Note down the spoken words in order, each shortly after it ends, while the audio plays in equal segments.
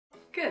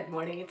Good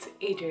morning, it's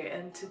AJ,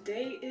 and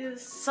today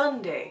is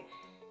Sunday,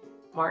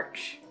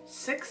 March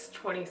 6th,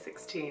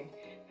 2016.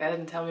 Go ahead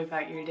and tell me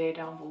about your day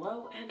down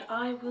below, and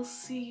I will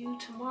see you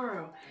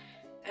tomorrow.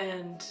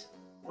 And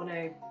when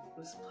I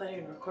was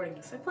planning on recording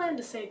this, I planned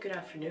to say good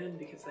afternoon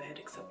because I had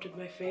accepted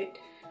my fate,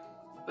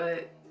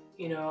 but,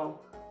 you know,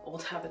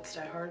 old habits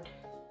die hard.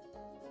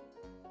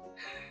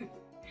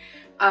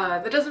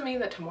 That doesn't mean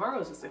that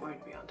tomorrow's isn't going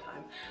to be on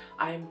time.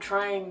 I'm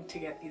trying to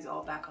get these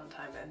all back on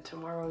time, and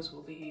tomorrow's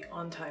will be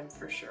on time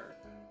for sure.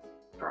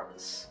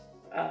 Promise.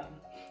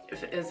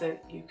 If it isn't,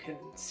 you can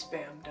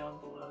spam down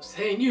below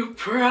saying you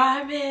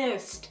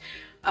promised!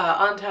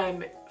 On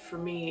time for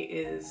me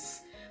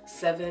is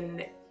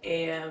 7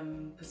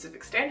 a.m.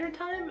 Pacific Standard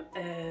Time,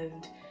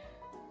 and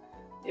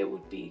it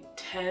would be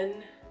 10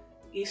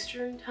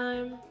 Eastern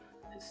Time.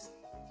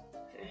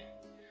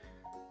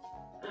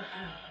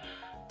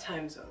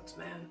 Time zones,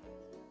 man.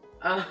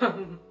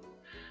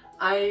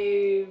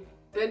 I've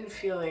been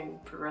feeling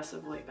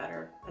progressively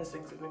better as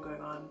things have been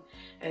going on,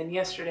 and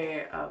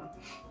yesterday I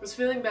was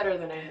feeling better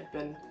than I had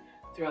been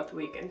throughout the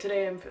week, and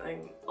today I'm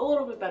feeling a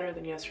little bit better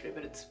than yesterday,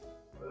 but it's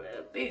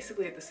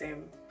basically at the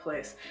same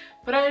place.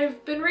 But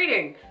I've been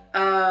reading.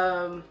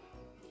 The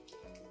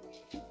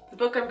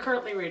book I'm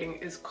currently reading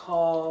is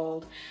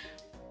called,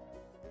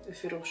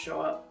 if it'll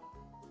show up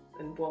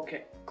and won't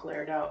get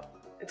glared out,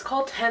 it's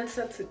called 10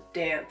 Cents a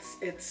Dance.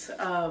 It's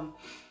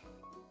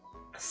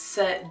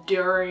set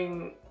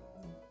during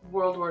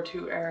World War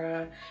II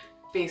era,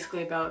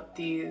 basically about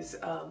these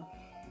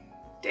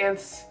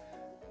dance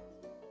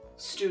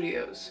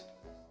studios.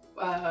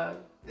 I'll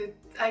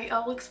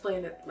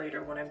explain it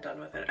later when I'm done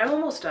with it. I'm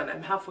almost done.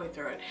 I'm halfway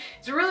through it.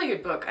 It's a really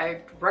good book.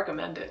 I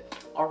recommend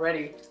it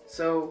already.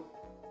 So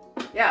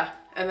yeah,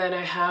 and then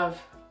I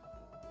have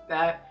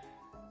that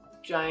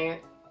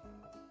giant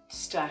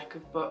stack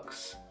of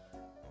books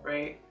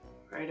right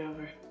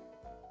over,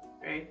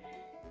 right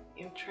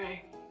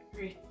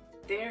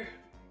there.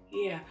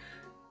 Yeah.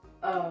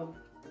 I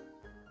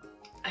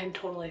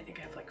think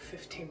I have like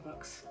 15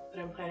 books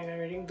that I'm planning on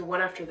reading. The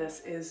one after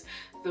this is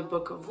the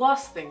Book of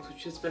Lost Things,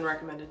 which has been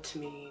recommended to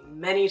me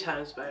many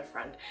times by a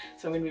friend.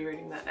 So I'm gonna be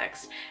reading that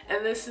next.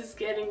 And this is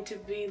getting to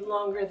be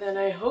longer than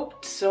I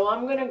hoped, so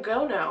I'm gonna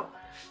go now.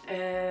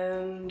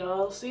 And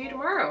I'll see you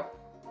tomorrow.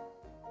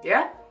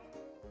 Yeah?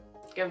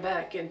 Get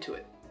back into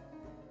it.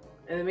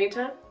 In the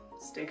meantime,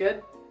 stay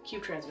good,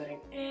 keep transmitting,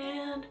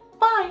 and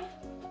bye!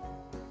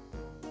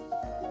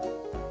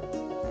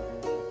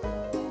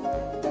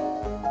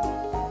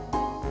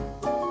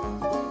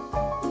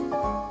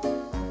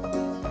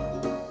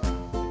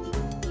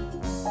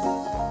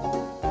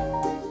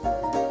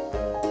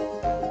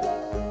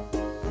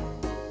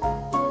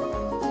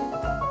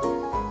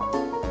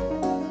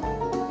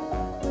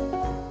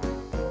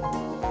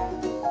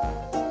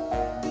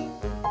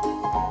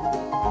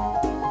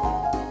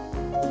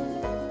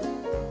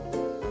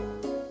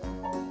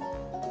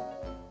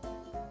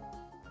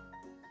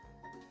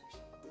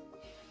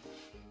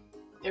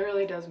 It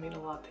really does mean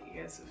a lot that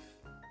you guys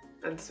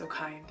have been so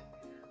kind.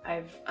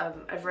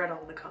 I've read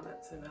all the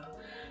comments, and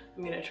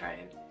I'm gonna try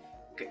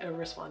and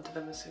respond to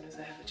them as soon as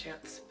I have a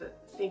chance.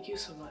 But thank you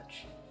so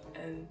much,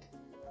 and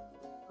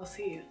I'll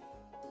see you.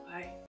 Bye.